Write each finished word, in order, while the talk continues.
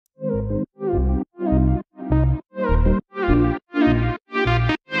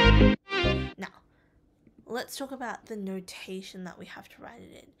let's talk about the notation that we have to write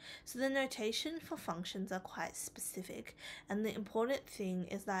it in. So the notation for functions are quite specific, and the important thing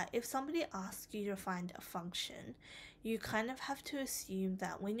is that if somebody asks you to find a function, you kind of have to assume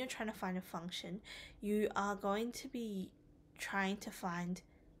that when you're trying to find a function, you are going to be trying to find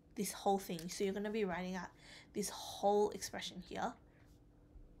this whole thing. So you're going to be writing out this whole expression here.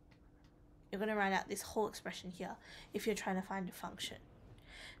 You're going to write out this whole expression here if you're trying to find a function.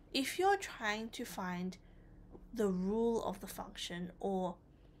 If you're trying to find the rule of the function, or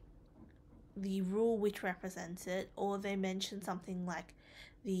the rule which represents it, or they mention something like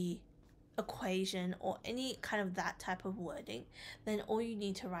the equation or any kind of that type of wording, then all you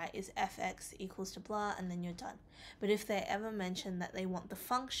need to write is fx equals to blah, and then you're done. But if they ever mention that they want the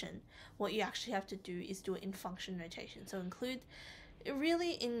function, what you actually have to do is do it in function notation. So include it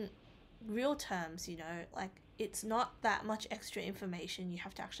really in real terms, you know, like it's not that much extra information you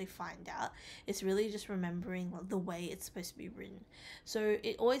have to actually find out. It's really just remembering the way it's supposed to be written. So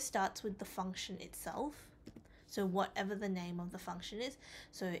it always starts with the function itself. So whatever the name of the function is.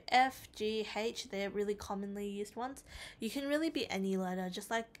 So F, G, H, they're really commonly used ones. You can really be any letter, just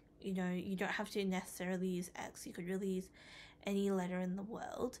like, you know, you don't have to necessarily use X. You could really use any letter in the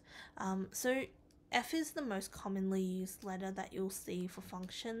world. So F is the most commonly used letter that you'll see for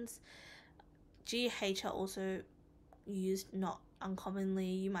functions. G, H are also used not uncommonly.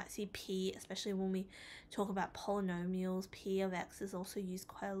 You might see P, especially when we talk about polynomials. P of X is also used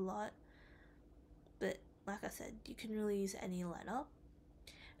quite a lot. But like I said, you can really use any letter.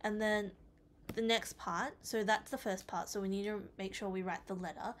 And then the next part, so that's the first part, so we need to make sure we write the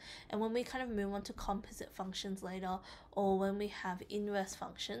letter. And when we kind of move on to composite functions later, or when we have inverse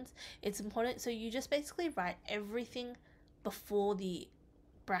functions, it's important. So you just basically write everything before the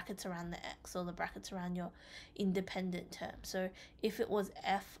brackets around the x, or the brackets around your independent term. So if it was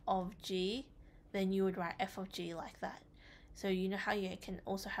f of g, then you would write f of g like that. So you know how you can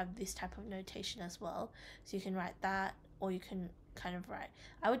also have this type of notation as well. So you can write that, or you can kind of write,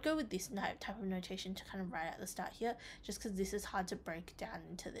 I would go with this type of notation to kind of write at the start here, just because this is hard to break down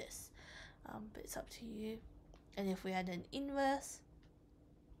into this, but it's up to you. And if we had an inverse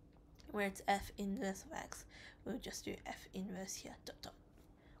where it's f inverse of x, we'll just do f inverse here, dot dot.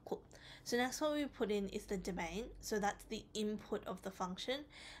 Cool. So next what we put in is the domain. So that's the input of the function,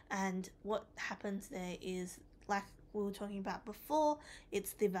 and what happens there is, like we were talking about before,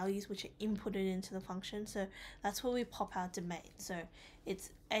 it's the values which are inputted into the function. So that's where we pop our domain. So it's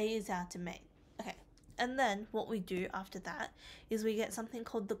A is our domain. Okay, and then what we do after that is we get something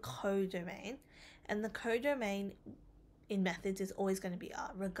called the codomain, and the codomain in methods is always going to be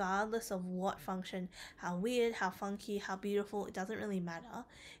R, regardless of what function, how weird, how funky, how beautiful, it doesn't really matter.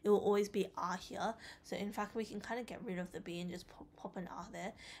 It will always be R here. So in fact, we can kind of get rid of the B and just pop an R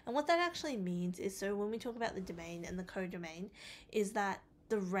there. And what that actually means is, so when we talk about the domain and the codomain, is that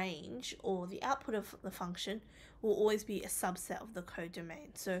the range, or the output of the function, will always be a subset of the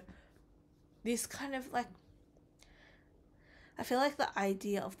codomain. So this kind of like, I feel like the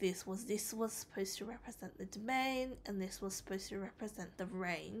idea of this was supposed to represent the domain, and this was supposed to represent the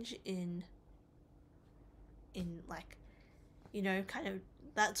range in like, you know, kind of,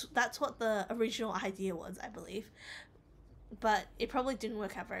 that's what the original idea was, I believe. But it probably didn't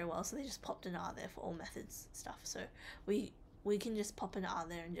work out very well, so they just popped an R there for all methods stuff. So we can just pop an R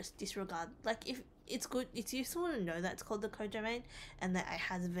there and just disregard, like, if it's good, it's useful to know that it's called the codomain and that it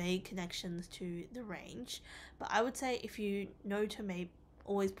has vague connections to the range. But I would say if you know to maybe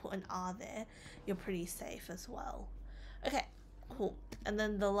always put an R there, you're pretty safe as well. Okay, cool. And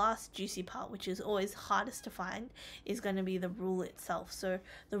then the last juicy part, which is always hardest to find, is going to be the rule itself. So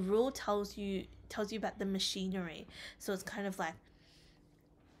the rule tells you about the machinery. So it's kind of like,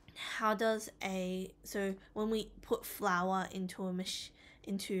 how does so when we put flour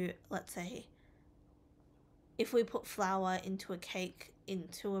into let's say, if we put flour into a cake,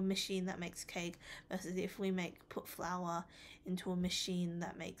 into a machine that makes cake, versus if we put flour into a machine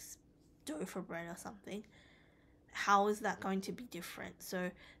that makes dough for bread or something, how is that going to be different?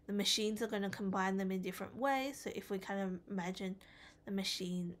 So the machines are going to combine them in different ways. So if we kind of imagine the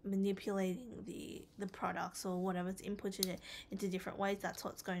machine manipulating the products or whatever's inputted it into different ways, that's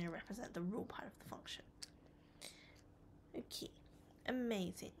what's going to represent the rule part of the function. Okay,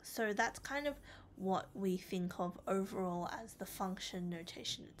 amazing. So that's kind of what we think of overall as the function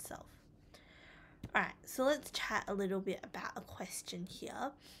notation itself. Alright, so let's chat a little bit about a question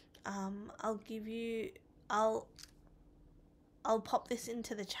here. I'll pop this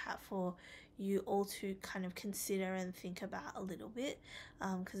into the chat for you all to kind of consider and think about a little bit,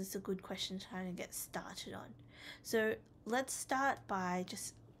 because it's a good question trying to get started on. So let's start by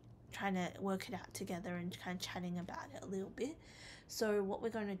just trying to work it out together and kind of chatting about it a little bit. So what we're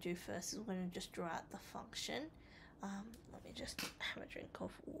going to do first is we're going to just draw out the function. Let me just have a drink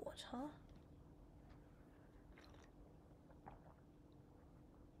of water.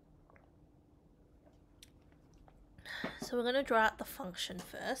 So we're going to draw out the function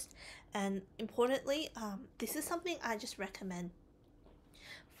first, and importantly, this is something I just recommend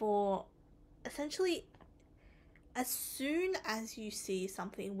for essentially as soon as you see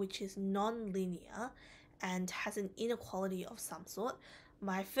something which is non-linear and has an inequality of some sort.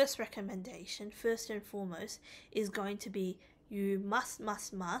 My first recommendation, first and foremost, is going to be you must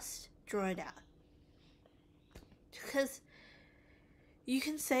draw it out. Because you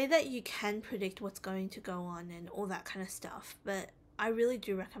can say that you can predict what's going to go on and all that kind of stuff, but I really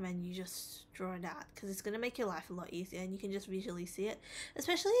do recommend you just draw it out because it's going to make your life a lot easier and you can just visually see it,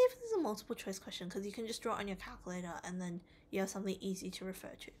 especially if it's a multiple choice question, because you can just draw it on your calculator and then you have something easy to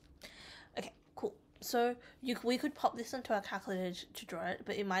refer to. Okay, cool. So we could pop this into our calculator to draw it,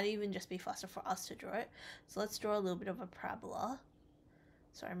 but it might even just be faster for us to draw it. So let's draw a little bit of a parabola.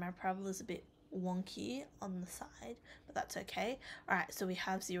 Sorry, my parabola is a bit wonky on the side, but that's okay. Alright, so we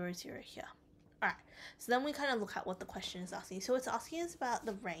have 0, 0 here. Alright, so then we kind of look at what the question is asking. So it's asking us about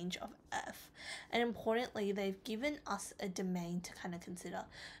the range of f, and importantly, they've given us a domain to kind of consider.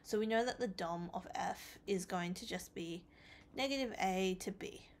 So we know that the dom of f is going to just be negative a to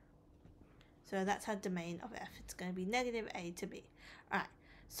b. So that's our domain of f. It's going to be negative a to b. Alright,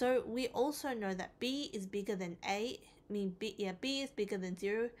 so we also know that b is bigger than a, B is bigger than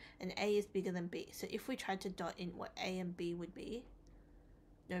 0 and a is bigger than b. So if we tried to dot in what a and b would be,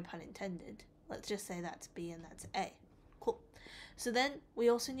 no pun intended, let's just say that's b and that's a. Cool. So then we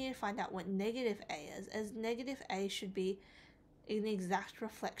also need to find out what negative a is, as negative a should be an exact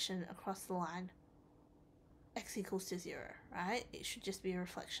reflection across the line x equals to 0, right? It should just be a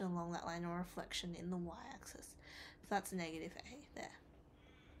reflection along that line or a reflection in the y-axis. So that's negative a there.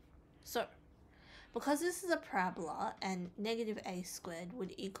 So because this is a parabola and negative a squared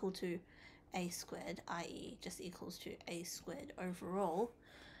would equal to a squared, i.e. just equals to a squared overall,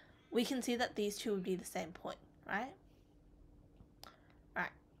 we can see that these two would be the same point, right?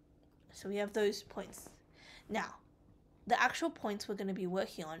 Alright, so we have those points. Now, the actual points we're going to be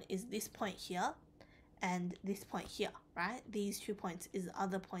working on is this point here and this point here, right? These 2 points is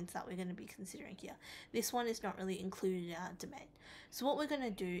other points that we're going to be considering here. This one is not really included in our domain. So what we're going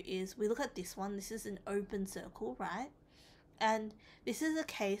to do is we look at this one. This is an open circle, right? And this is a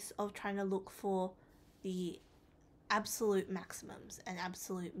case of trying to look for the absolute maximums and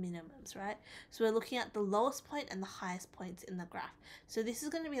absolute minimums, right? So we're looking at the lowest point and the highest points in the graph. So this is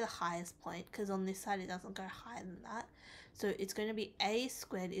going to be the highest point because on this side it doesn't go higher than that. So it's going to be a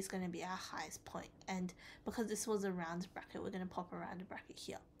squared is going to be our highest point. And because this was a round bracket, we're going to pop a round bracket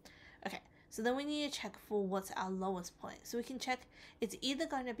here. Okay, so then we need to check for what's our lowest point. So we can check it's either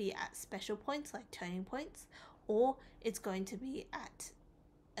going to be at special points like turning points, or it's going to be at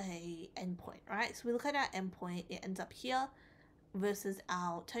a endpoint, right? So we look at our endpoint, it ends up here versus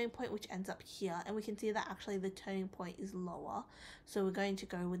our turning point, which ends up here, and we can see that actually the turning point is lower, so we're going to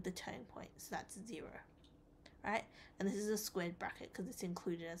go with the turning point, so that's 0, right? And this is a squared bracket because it's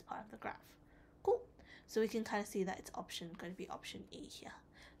included as part of the graph. Cool. So we can kind of see that it's going to be option E here.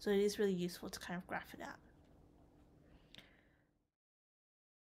 So it is really useful to kind of graph it out.